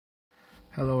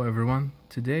Hello everyone,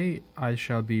 today I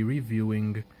shall be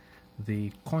reviewing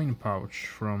the coin pouch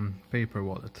from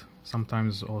Paperwallet,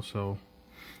 sometimes also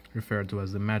referred to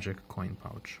as the magic coin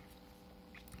pouch.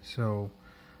 So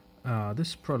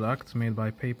this product made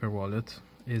by Paperwallet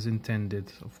is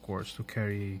intended, of course, to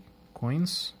carry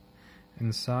coins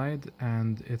inside,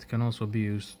 and it can also be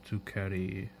used to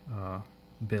carry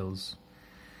bills.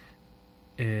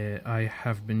 I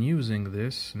have been using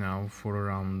this now for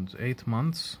around 8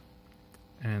 months,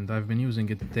 and I've been using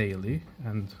it daily,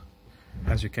 and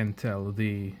as you can tell,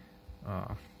 the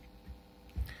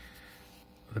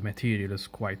material is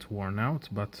quite worn out,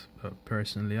 but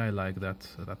personally I like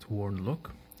that worn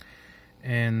look.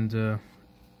 And the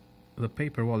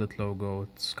Paperwallet logo,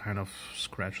 it's kind of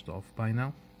scratched off by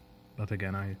now, but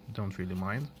again, I don't really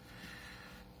mind.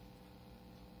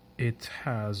 It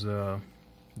has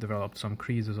developed some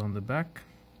creases on the back,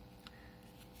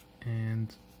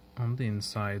 and on the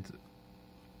inside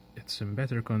it's in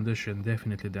better condition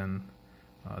definitely than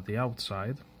the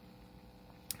outside,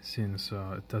 since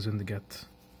it doesn't get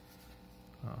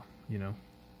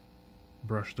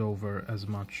brushed over as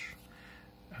much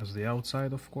as the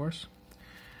outside, of course.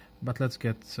 But let's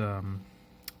get to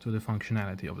the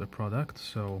functionality of the product.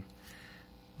 So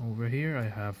over here I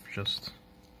have just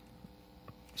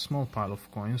a small pile of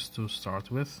coins to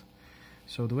start with.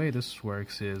 So the way this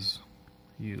works is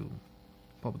you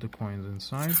pop the coins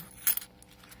inside,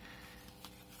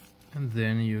 and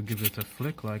then you give it a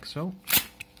flick like so,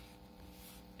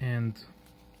 and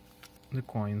the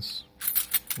coins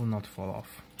will not fall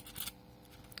off.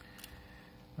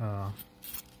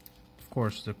 Of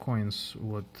course, the coins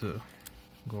would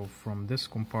go from this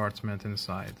compartment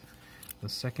inside the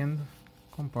second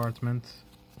compartment,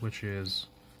 which is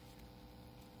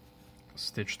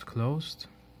stitched closed,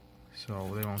 so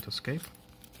they won't escape.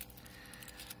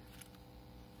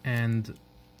 And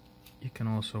you can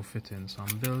also fit in some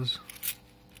bills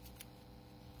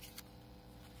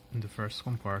in the first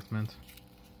compartment,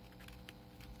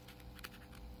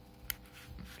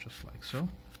 just like so.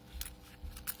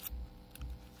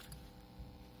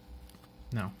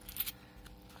 Now,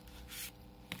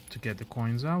 to get the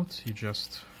coins out, you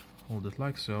just hold it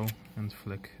like so and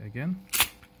flick again,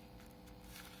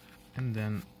 and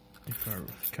then you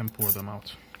can pour them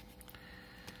out.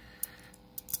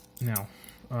 Now,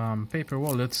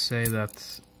 Paperwallets say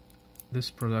that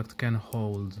this product can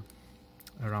hold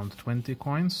around 20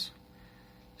 coins,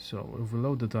 so we've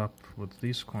loaded up with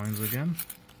these coins again,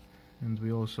 and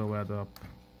we also add up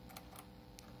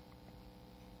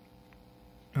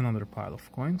another pile of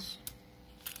coins.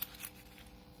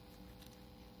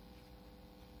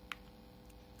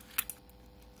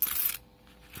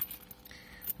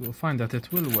 You'll find that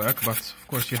it will work, but of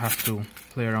course you have to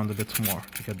play around a bit more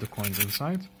to get the coins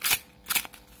inside.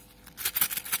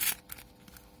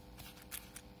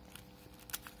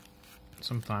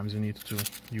 Sometimes you need to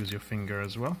use your finger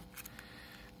as well,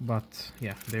 but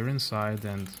yeah, they're inside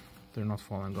and they're not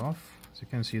falling off. As you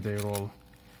can see, they're all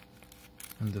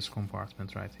in this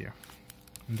compartment right here.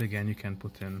 And again, you can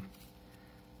put in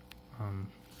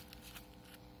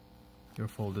your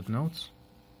folded notes.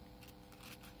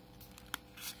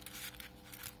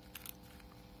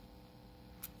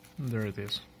 And there it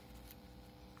is.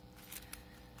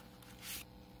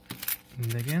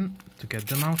 And again, to get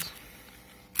them out,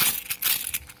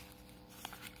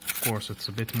 of course it's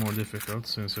a bit more difficult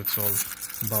since it's all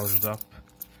bulged up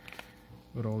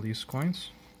with all these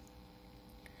coins.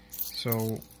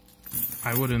 So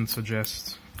I wouldn't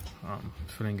suggest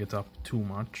filling it up too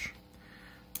much,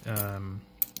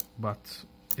 but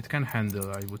it can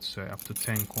handle, I would say, up to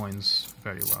 10 coins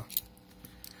very well.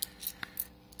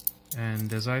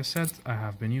 And as I said, I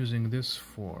have been using this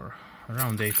for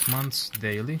around 8 months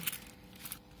daily.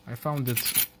 I found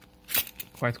it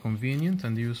quite convenient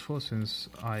and useful, since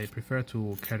I prefer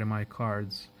to carry my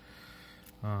cards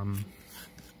and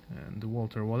the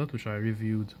Walter wallet, which I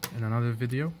reviewed in another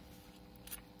video,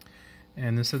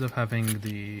 and instead of having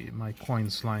my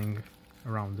coins lying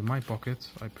around in my pocket,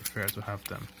 I prefer to have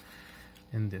them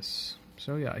in this.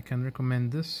 So yeah, I can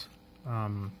recommend this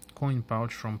coin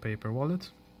pouch from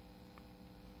Paperwallet.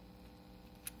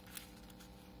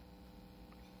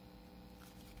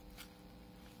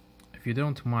 If you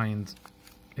don't mind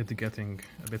it getting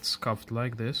a bit scuffed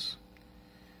like this,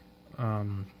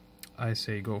 I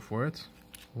say go for it.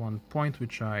 One point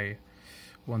which I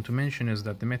want to mention is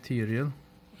that the material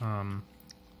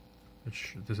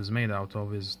which this is made out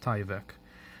of is Tyvek,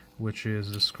 which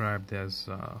is described as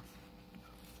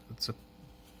it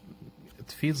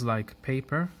feels like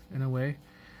paper in a way,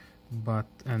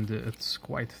 and it's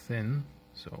quite thin,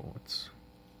 so it's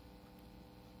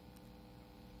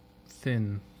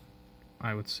thin,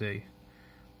 I would say,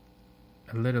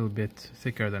 a little bit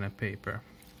thicker than a paper,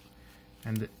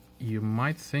 and you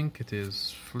might think it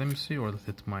is flimsy or that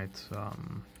it might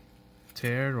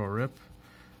tear or rip,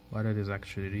 but it is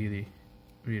actually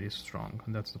really strong,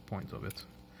 and that's the point of it.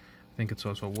 I think it's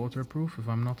also waterproof, if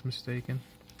I'm not mistaken.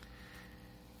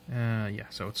 Yeah,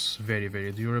 so it's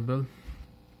very durable.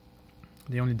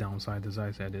 The only downside, as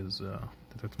I said, is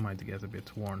that it might get a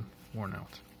bit worn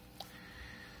out.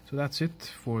 So that's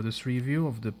it for this review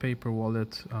of the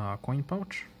Paperwallet coin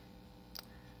pouch.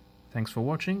 Thanks for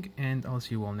watching, and I'll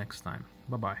see you all next time.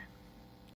 Bye bye.